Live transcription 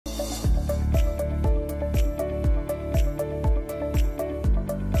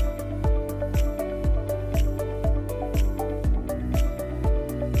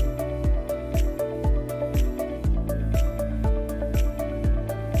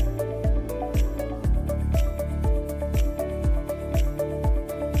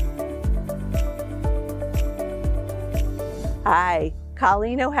Hi,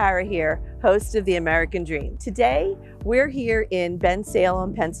 Colleen O'Hara here, host of The American Dream. Today, we're here in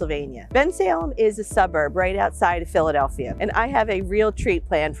Bensalem, Pennsylvania. Bensalem is a suburb right outside of Philadelphia, and I have a real treat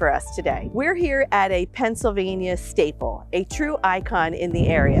planned for us today. We're here at a Pennsylvania staple, a true icon in the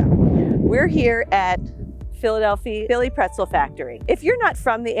area. We're here at Philly Pretzel Factory. If you're not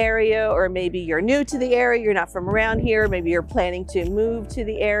from the area, or maybe you're new to the area, you're not from around here, maybe you're planning to move to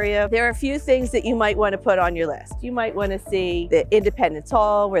the area, there are a few things that you might want to put on your list. You might want to see the Independence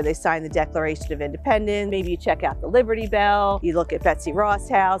Hall where they signed the Declaration of Independence. Maybe you check out the Liberty Bell. You look at Betsy Ross'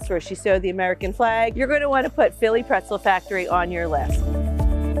 house where she sewed the American flag. You're going to want to put Philly Pretzel Factory on your list.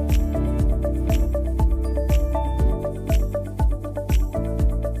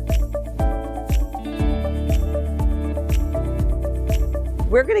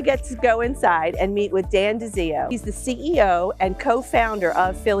 We're going to get to go inside and meet with Dan DeZio. He's the CEO and co-founder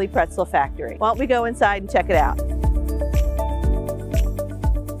of Philly Pretzel Factory. Why don't we go inside and check it out?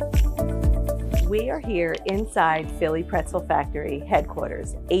 We are here inside Philly Pretzel Factory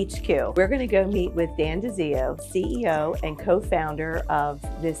headquarters, HQ. We're going to go meet with Dan DeZio, CEO and co-founder of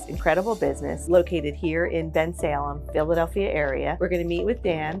this incredible business located here in Bensalem, Philadelphia area. We're going to meet with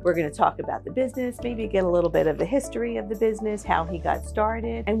Dan. We're going to talk about the business, maybe get a little bit of the history of the business, how he got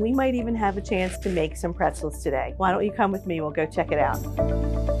started, and we might even have a chance to make some pretzels today. Why don't you come with me? We'll go check it out.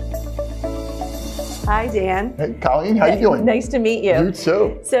 Hi, Dan. Hey, Colleen, how you doing? Nice to meet you. You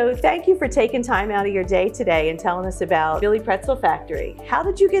too. So thank you for taking time out of your day today and telling us about Philly Pretzel Factory. How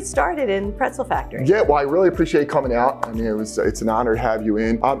did you get started in Pretzel Factory? Yeah, well, I really appreciate coming out. I mean, it's an honor to have you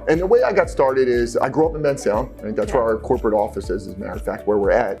in. And the way I got started is I grew up in Bensalem. I think that's where our corporate office is, as a matter of fact, where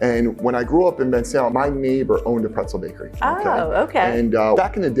we're at. And when I grew up in Bensalem, my neighbor owned a pretzel bakery. Oh, okay. And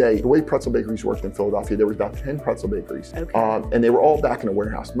back in the day, the way pretzel bakeries worked in Philadelphia, there was about 10 pretzel bakeries. Okay. And they were all back in a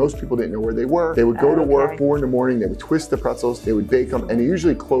warehouse. Most people didn't know where they were. They would go to work 4 in the morning, they would twist the pretzels, they would bake them, and they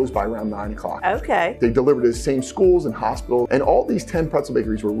usually closed by around 9 o'clock. Okay. They delivered to the same schools and hospitals, and all these 10 pretzel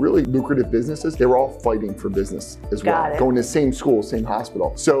bakeries were really lucrative businesses. They were all fighting for business as well, going to the same school, same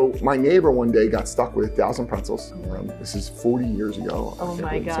hospital. So my neighbor one day got stuck with 1,000 pretzels. This is 40 years ago. Oh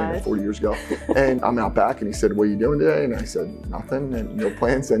my God. 40 years ago. And I'm out back, and he said, "What are you doing today?" And I said, "Nothing, and no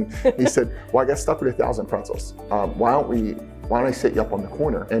plans." And he said, "Well, I got stuck with 1,000 pretzels. Why don't I set you up on the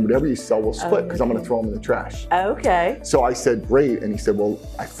corner, and whatever you sell, we'll split, because I'm going to throw them in the trash." Okay. So I said, "Great." And he said, "Well,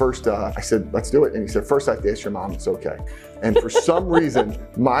 I said, "Let's do it." And he said, "First I have to ask your mom it's okay." And for some reason,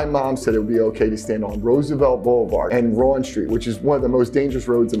 my mom said it would be okay to stand on Roosevelt Boulevard and Rawn Street, which is one of the most dangerous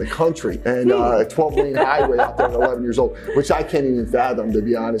roads in the country, and a 12-lane highway out there at 11 years old, which I can't even fathom, to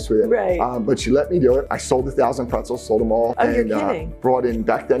be honest with you. Right. But she let me do it. I sold 1,000 pretzels, sold them all. Oh, and you're kidding. Brought in,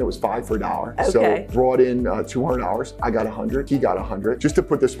 back then it was 5 for $1. Okay. So brought in $200. I got 100. He got 100. Just to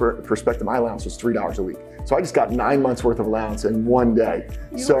put this perspective, my allowance was $3 a week. So I just got 9 months worth of allowance in one day.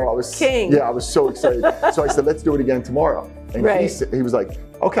 You were I was king. Yeah, I was so excited. So I said, "Let's do it again tomorrow." And right. he was like,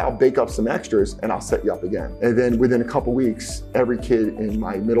 "Okay, I'll bake up some extras and I'll set you up again." And then within a couple weeks, every kid in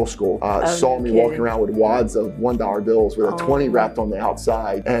my middle school saw me walking around with wads of $1 bills with a 20 wrapped on the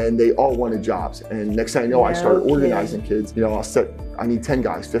outside, and they all wanted jobs. And next thing I know, I started organizing kids. You know, I need 10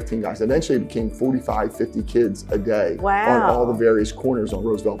 guys, 15 guys. Eventually it became 45, 50 kids a day on all the various corners on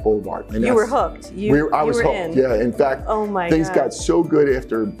Roosevelt Boulevard. And you were hooked. I was hooked. Yeah, in fact, things got so good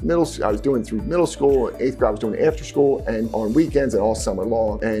after I was doing through middle school, 8th grade I was doing after school and on weekends and all summer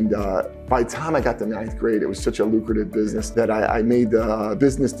long. And by the time I got to 9th grade, it was such a lucrative business that I made the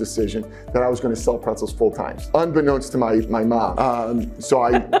business decision that I was going to sell pretzels full time, unbeknownst to my mom. So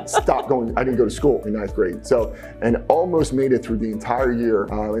I stopped going. I didn't go to school in 9th grade. So, and almost made it through the entire year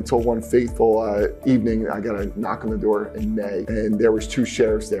until one fateful evening. I got a knock on the door in May, and there was 2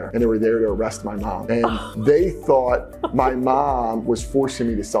 sheriffs there, and they were there to arrest my mom. And they thought my mom was forcing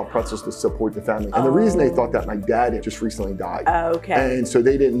me to sell pretzels to support the family. And the reason they thought that, my dad had just recently died. Okay. And so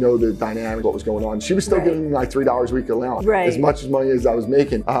they didn't know the dynamic, what was going on. She was still giving me like $3 a week allowance, as much money as I was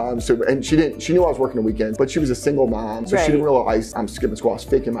making. And she knew I was working the weekends, but she was a single mom, so she didn't realize I'm skipping school. I was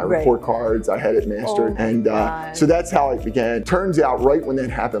faking my report cards. I had it mastered. So that's how it began. Turns out, right when that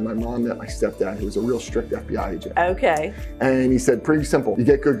happened, my mom met my stepdad, who was a real strict FBI agent. Okay. And he said, pretty simple. You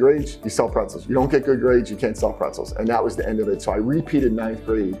get good grades, you sell pretzels. You don't get good grades, you can't sell pretzels. And that was the end of it. So I repeated 9th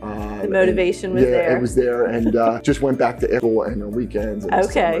grade. The motivation was there. Yeah, it was there. And just went back to school and on weekends and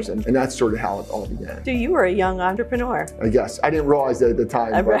summers. And that's that's sort of how it all began. So you were a young entrepreneur. I guess. I didn't realize that at the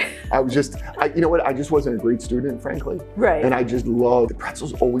time, but right. I was just, you know what, I just wasn't a great student, frankly. Right. And I just loved, the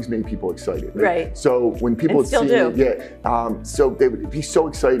pretzels always made people excited. Right. So when people would see do. it, so they would be so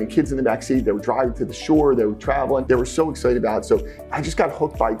excited, and kids in the back seat, they were driving to the shore, they were traveling, they were so excited about it. So I just got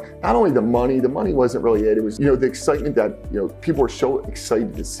hooked by not only the money wasn't really it was, you know, the excitement that, you know, people were so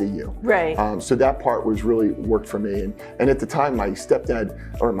excited to see you. Right. So that part was really worked for me. And at the time, my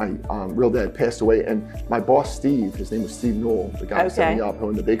stepdad, or my real dad, passed away, and my boss, Steve, his name was Steve Newell, the guy who set me up, who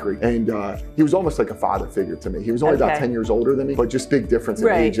owned the bakery, and he was almost like a father figure to me. He was only about 10 years older than me, but just big difference in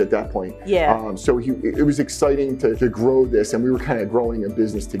age at that point. Yeah. So it was exciting to grow this, and we were kind of growing a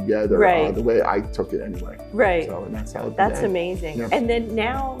business together, the way I took it anyway. Right. So, and that's how it That's began. amazing. Yeah. And then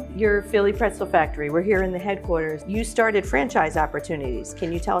now you're Philly Pretzel Factory. We're here in the headquarters. You started franchise opportunities.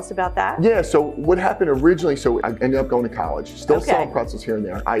 Can you tell us about that? Yeah, so what happened originally, so I ended up going to college, still selling pretzels here and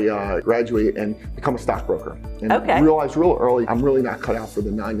there. I graduated and become a stockbroker. And realized real early, I'm really not cut out for the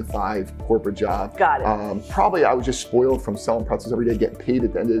 9-to-5 corporate job. Got it. Probably I was just spoiled from selling pretzels every day, getting paid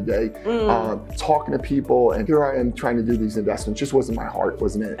at the end of the day, talking to people, and here I am trying to do these investments. Just wasn't my heart,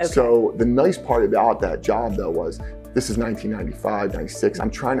 wasn't it? So the nice part about that job though was, this is 1995, 96. I'm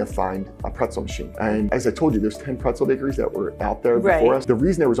trying to find a pretzel machine. And as I told you, there's 10 pretzel bakeries that were out there before us. The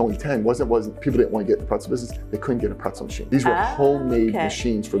reason there was only 10 wasn't people didn't want to get in the pretzel business, they couldn't get a pretzel machine. These were homemade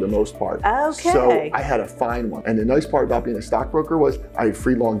machines for the most part. So I had to find one. And the nice part about being a stockbroker was I had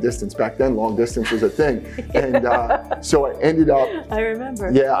free long distance. Back then, long distance was a thing. And so I ended up— I remember.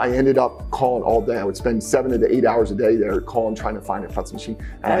 Yeah, I ended up calling all day. I would spend 7 to 8 hours a day there calling, trying to find a pretzel machine.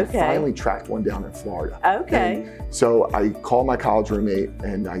 And I finally tracked one down in Florida. So I called my college roommate,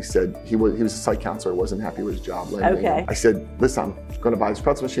 and I said, he was a site counselor, wasn't happy with his job. I said, listen, I'm gonna buy this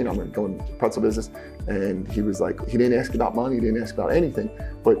pretzel machine, I'm gonna go in the pretzel business. And he was like, he didn't ask about money, he didn't ask about anything,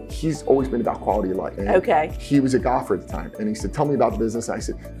 but he's always been about quality of life. And he was a golfer at the time. And he said, tell me about the business. And I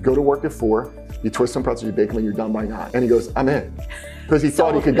said, you go to work at 4, you twist some pretzels, you bake them, and you're done by 9. And he goes, I'm in. Because he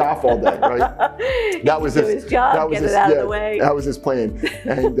thought he could golf all day, right? That was his job, that was get it out of the way. That was his plan.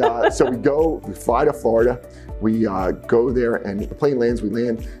 And so we fly to Florida. We go there, and the plane lands. We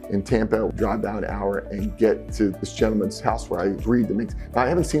land in Tampa, drive about an hour, and get to this gentleman's house where I agreed to make. Now, I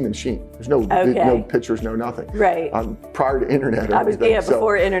haven't seen the machine. There's no pictures, no nothing. Right. Prior to internet or anything.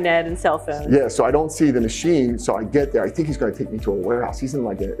 Before internet and cell phones. Yeah, so I don't see the machine. So I get there. I think he's going to take me to a warehouse. He's in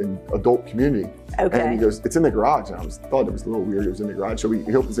like an adult community. And he goes, it's in the garage. And I thought it was a little weird. It was in the garage. So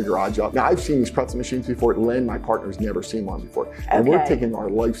he opens the garage up. Now, I've seen these pretzel machines before. Len, my partner's never seen one before. And we're taking our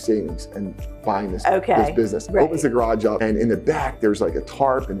life savings and buying this business. Opens the garage up, and in the back there's like a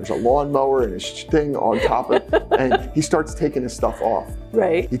tarp, and there's a lawnmower and a thing on top of it. And he starts taking his stuff off.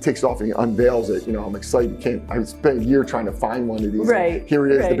 He takes it off and he unveils it. You know, I'm excited. I spent a year trying to find one of these. Here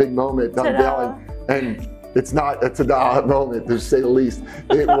it is, the big moment, the unveiling. And it's not a ta-da moment, to say the least.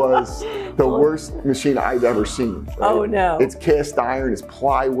 It was the worst machine I've ever seen. Oh no. It's cast iron, it's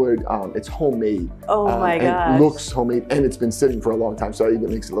plywood, it's homemade. Oh my gosh. It looks homemade, and it's been sitting for a long time, so it even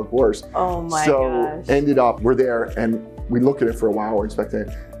makes it look worse. Oh my gosh. So ended up, we're there, and we look at it for a while, we're inspecting it,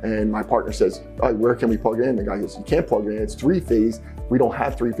 and my partner says, where can we plug it in? The guy goes, you can't plug it in, it's 3-phase. We don't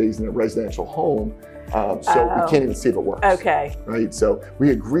have 3-phase in a residential home. So we can't even see if it works. Right? So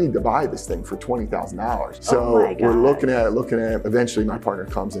we agreed to buy this thing for $20,000. So we're looking at it. Eventually my partner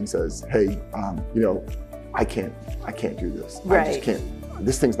comes and says, hey, you know, I can't do this. I just can't.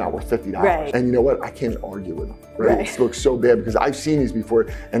 This thing's not worth $50. And you know what? I can't argue with him. It looks so bad because I've seen these before,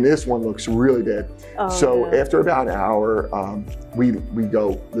 and this one looks really bad. So after about an hour, we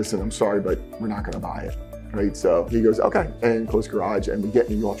go, listen, I'm sorry, but we're not gonna buy it. Right, so he goes, okay, and close garage, and we get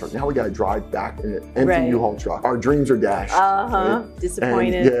in the U-Haul truck. Now we gotta drive back in an empty U-Haul truck. Our dreams are dashed.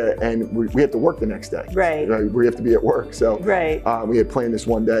 Disappointed. And we have to work the next day. We have to be at work, so we had planned this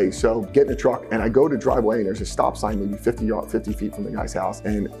one day. So get in the truck, and I go to drive away, and there's a stop sign maybe 50 feet from the guy's house,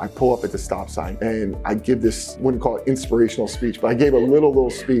 and I pull up at the stop sign, and I give this, wouldn't call it inspirational speech, but I gave a little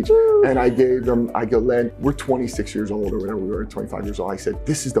speech, and I go, Len, we're 26 years old, or whatever we were, 25 years old. I said,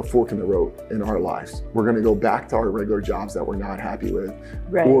 this is the fork in the road in our lives. We're gonna go back to our regular jobs that we're not happy with,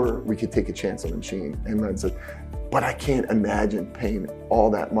 or we could take a chance on the machine. And Len said, but I can't imagine paying all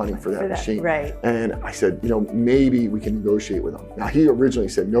that money for that machine. And I said, you know, maybe we can negotiate with him. Now, he originally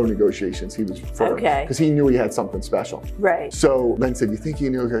said no negotiations. He was firm because he knew he had something special. So Len said, you think you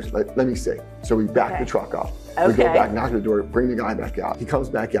know? Let me see. So we back the truck up. We go back, knock on the door, bring the guy back out. He comes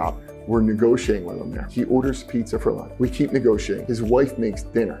back out. We're negotiating with him there. He orders pizza for lunch. We keep negotiating. His wife makes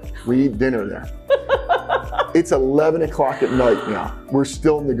dinner. We eat dinner there. It's 11 o'clock at night now. We're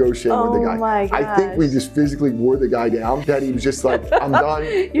still negotiating with the guy. My gosh. I think we just physically wore the guy down, that he was just like, I'm done.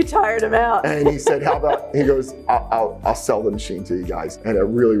 You tired him out. And he said, how about, he goes, I'll sell the machine to you guys at a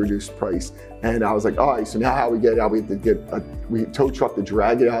really reduced price. And I was like, all right, so now how we get it out, we have to get a tow truck to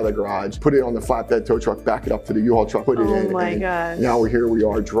drag it out of the garage, put it on the flatbed tow truck, back it up to the U-Haul truck, put it in. Oh my gosh. Now we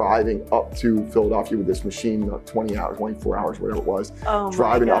are driving up to Philadelphia with this machine, 20 hours, 24 hours, whatever it was,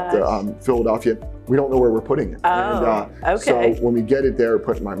 driving up to Philadelphia. We don't know where we're putting it. Okay. So when we get it there,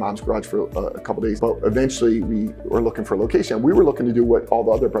 put it in my mom's garage for a couple days. But eventually we were looking for a location. We were looking to do what all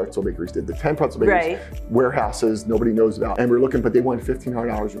the other pretzel bakeries did. The 10 pretzel bakeries, warehouses nobody knows about. And we're looking, but they wanted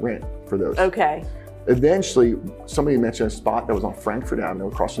 $1,500 rent for those. Okay. Eventually, somebody mentioned a spot that was on Frankfurt Avenue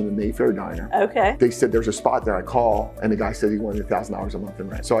across from the Mayfair Diner. Okay. They said, there's a spot there. I call, and the guy said he wanted $1,000 a month in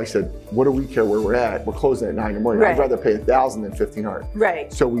rent. So I said, what do we care where we're at? We're closing at 9 in the morning. I'd rather pay $1,000 than $1,500.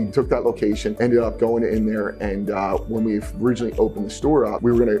 Right. So we took that location, ended up going in there, and when we originally opened the store up,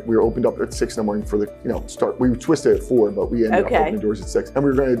 we were opened up at 6 in the morning for the start. We twisted at 4, but we ended up opening the doors at 6, and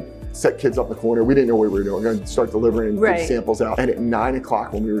we were going to set kids up in the corner. We didn't know what we were doing. We were going to start delivering and get samples out. And at 9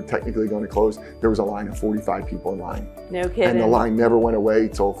 o'clock, when we were technically going to close, there was a line of 45 people in line. No kidding. And the line never went away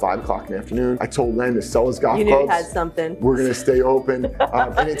till 5 o'clock in the afternoon. I told Len to sell his golf clubs. You knew he had something. We're going to stay open.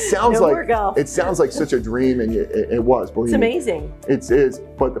 And it sounds it sounds like such a dream, and it was. Believe me. It's amazing. It is.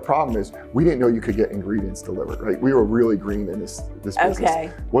 But the problem is, we didn't know you could get ingredients delivered. Right? We were really green in this business.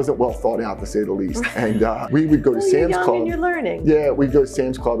 Okay. Wasn't well thought out, to say the least. And we would go to Sam's Club. And you're learning. Yeah, we'd go to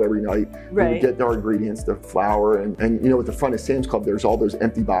Sam's Club every night. Right. Get our ingredients, the flour, and at the front of Sam's Club, there's all those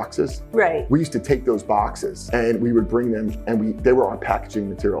empty boxes. Right. We used to take those boxes and we would bring them, and they were our packaging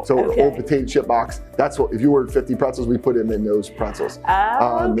material. So an old potato chip box, that's what, if you ordered 50 pretzels, we put them in those pretzels.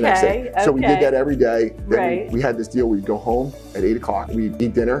 The next day. So we did that every day. Then we had this deal, we'd go home at 8 o'clock, we'd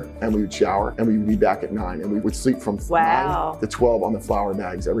eat dinner, and we would shower, and we would be back at 9, and we would sleep from 9 to 12 on the flour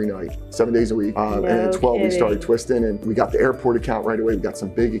bags every night, 7 days a week. And at 12, we started twisting, and we got the airport account right away. We got some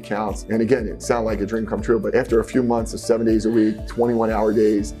big accounts. And again, it sounded like a dream come true, but after a few months of 7 days a week, 21-hour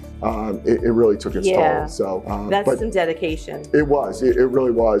days, it really took its toll. So that's some dedication. It was. It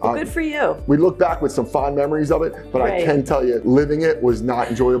really was. Well, good for you. We look back with some fond memories of it, but I can tell you, living it was not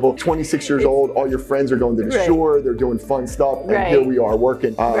enjoyable. 26 years old, all your friends are going to the shore, they're doing fun stuff, and here we are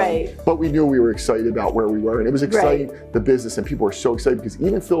working. But we knew we were excited about where we were, and it was exciting, the business, and people were so excited because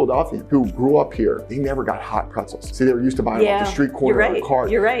even Philadelphians who grew up here, they never got hot pretzels. See, they were used to buying them off the street corner or a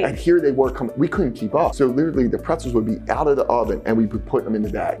cart. And here they were coming, we couldn't keep up. So literally the pretzels would be out of the oven and we would put them in the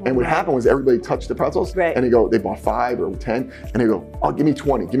bag. And what happened was everybody touched the pretzels and they bought 5 or 10 and they go, oh, give me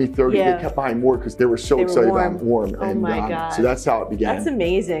 20, give me 30. They kept buying more because they were so excited about them warm. Oh my God. So that's how it began. That's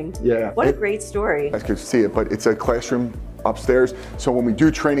amazing. Yeah. What a great story. I could see it, but it's a classroom upstairs. So when we do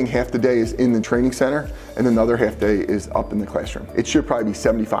training, half the day is in the training center and then the other half day is up in the classroom. It should probably be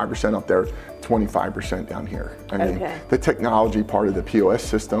 75% up there, 25% down here. I mean, the technology part of the POS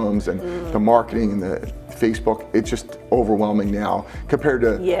systems and the marketing and the Facebook, it's just overwhelming now. Compared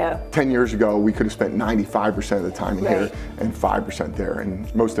to 10 years ago, we could have spent 95% of the time in here and 5% there.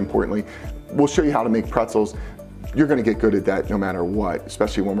 And most importantly, we'll show you how to make pretzels. You're going to get good at that no matter what,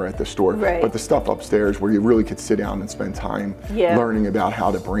 especially when we're at the store. But the stuff upstairs where you really could sit down and spend time learning about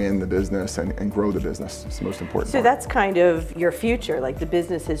how to brand the business and grow the business is the most important part. That's kind of your future. Like the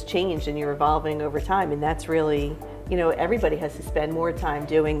business has changed and you're evolving over time, and that's really, everybody has to spend more time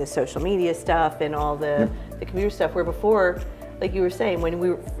doing the social media stuff and all the computer stuff, where before, like you were saying, when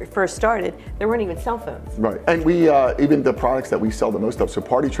we first started, there weren't even cell phones. Right, and we, even the products that we sell the most of, so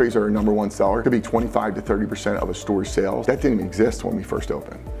party trays are our #1 seller. It could be 25 to 30% of a store's sales. That didn't exist when we first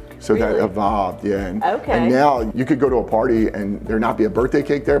opened. So that evolved, and now you could go to a party and there not be a birthday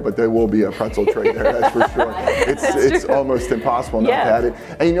cake there, but there will be a pretzel tray there, that's for sure. It's almost impossible not to have it.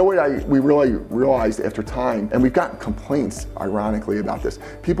 And you know what we really realized after time, and we've gotten complaints, ironically, about this.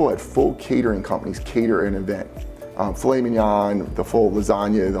 People at full catering companies cater an event. Filet mignon, the full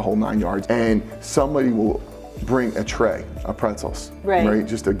lasagna, the whole 9 yards, and somebody will bring a tray of pretzels, right?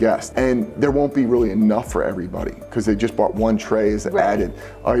 Just a guest. And there won't be really enough for everybody because they just bought one tray as an added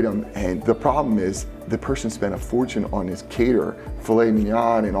item. And the problem is the person spent a fortune on his caterer, filet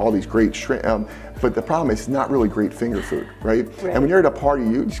mignon and all these great shrimp. But the problem is it's not really great finger food, right? And when you're at a party,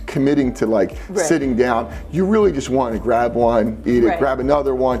 you're just committing to like sitting down. You really just want to grab one, eat it, grab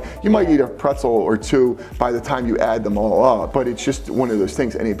another one. You might eat a pretzel or two by the time you add them all up, but it's just one of those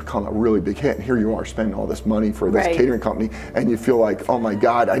things, and it become a really big hit. And here you are spending all this money for this catering company, and you feel like, oh my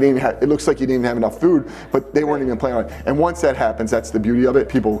God, it looks like you didn't even have enough food, but they weren't even planning on it. And once that happens, that's the beauty of it.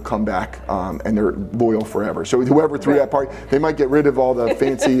 People will come back, and loyal forever. So whoever threw that party, they might get rid of all the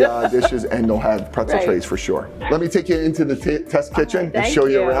fancy dishes and they'll have pretzel trays for sure. Let me take you into the test kitchen and show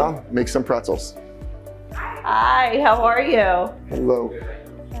you around, make some pretzels. Hi, how are you? Hello.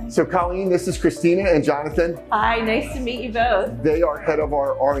 So Colleen, this is Christina and Jonathan. Hi, nice to meet you both. They are head of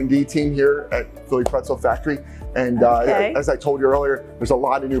our R&D team here at Philly Pretzel Factory. And as I told you earlier, there's a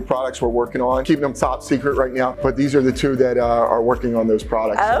lot of new products we're working on, keeping them top secret right now. But these are the two that are working on those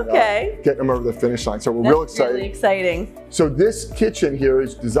products. Okay. And, getting them over the finish line. So we're real excited. Really exciting. So this kitchen here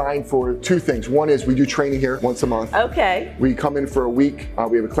is designed for two things. One is we do training here once a month. Okay. We come in for a week.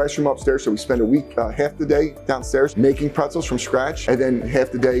 We have a classroom upstairs, so we spend a week, half the day downstairs making pretzels from scratch, and then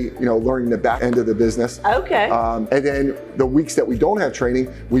half the day, learning the back end of the business. Okay. And then the weeks that we don't have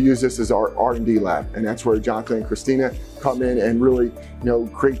training, we use this as our R&D lab, and that's where Jonathan and Christina come in and really,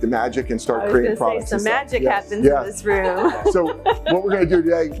 create the magic and start creating products. Some magic happens in this room. So what we're going to do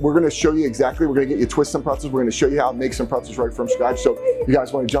today, we're going to show you exactly. We're going to get you twist some pretzels. We're going to show you how to make some pretzels right from scratch. So you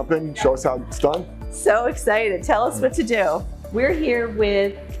guys want to jump in, show us how it's done? So excited. Tell us what to do. We're here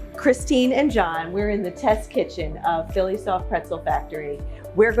with Christine and John. We're in the test kitchen of Philly Soft Pretzel Factory.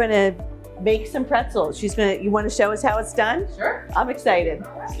 We're going to make some pretzels. You want to show us how it's done? Sure. I'm excited.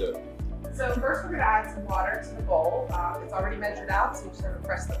 Let's do it. So first we're going to add some water to the bowl. It's already measured out, so you just have to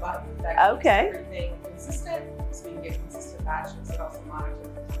press the button. That keeps everything consistent, so you can get consistent batches. It also monitors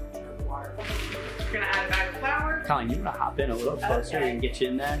the temperature of the water. We're going to add a bag of flour. Colleen, you want to hop in a little closer and get you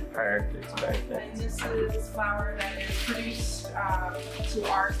in there? Perfect, perfect. And this is flour that is produced to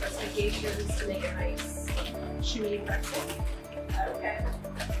our specifications to make a nice chewy pretzel. Okay.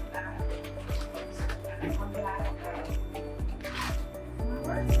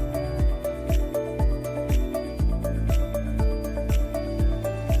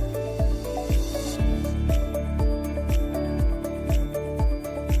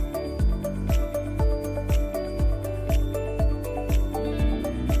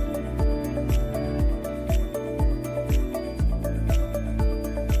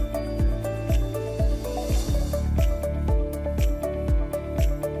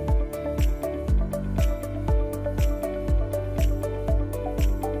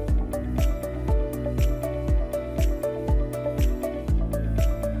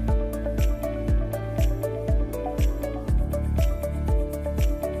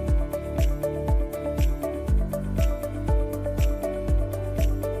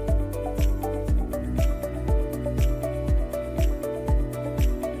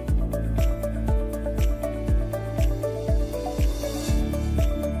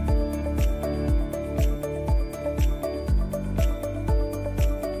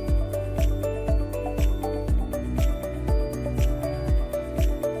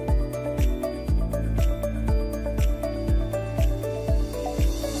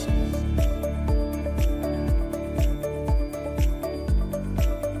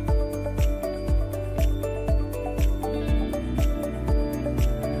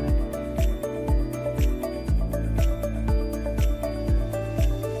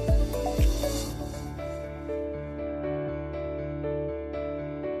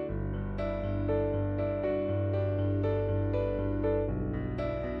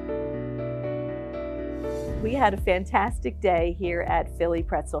 We had a fantastic day here at Philly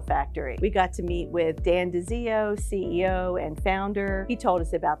Pretzel Factory. We got to meet with Dan DeZio, CEO and founder. He told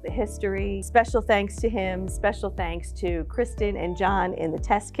us about the history. Special thanks to him. Special thanks to Kristen and John in the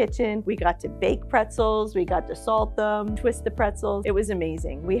test kitchen. We got to bake pretzels. We got to salt them, twist the pretzels. It was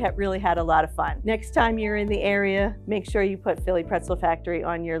amazing. We really had a lot of fun. Next time you're in the area, make sure you put Philly Pretzel Factory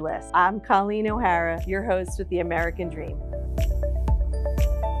on your list. I'm Colleen O'Hara, your host with The American Dream.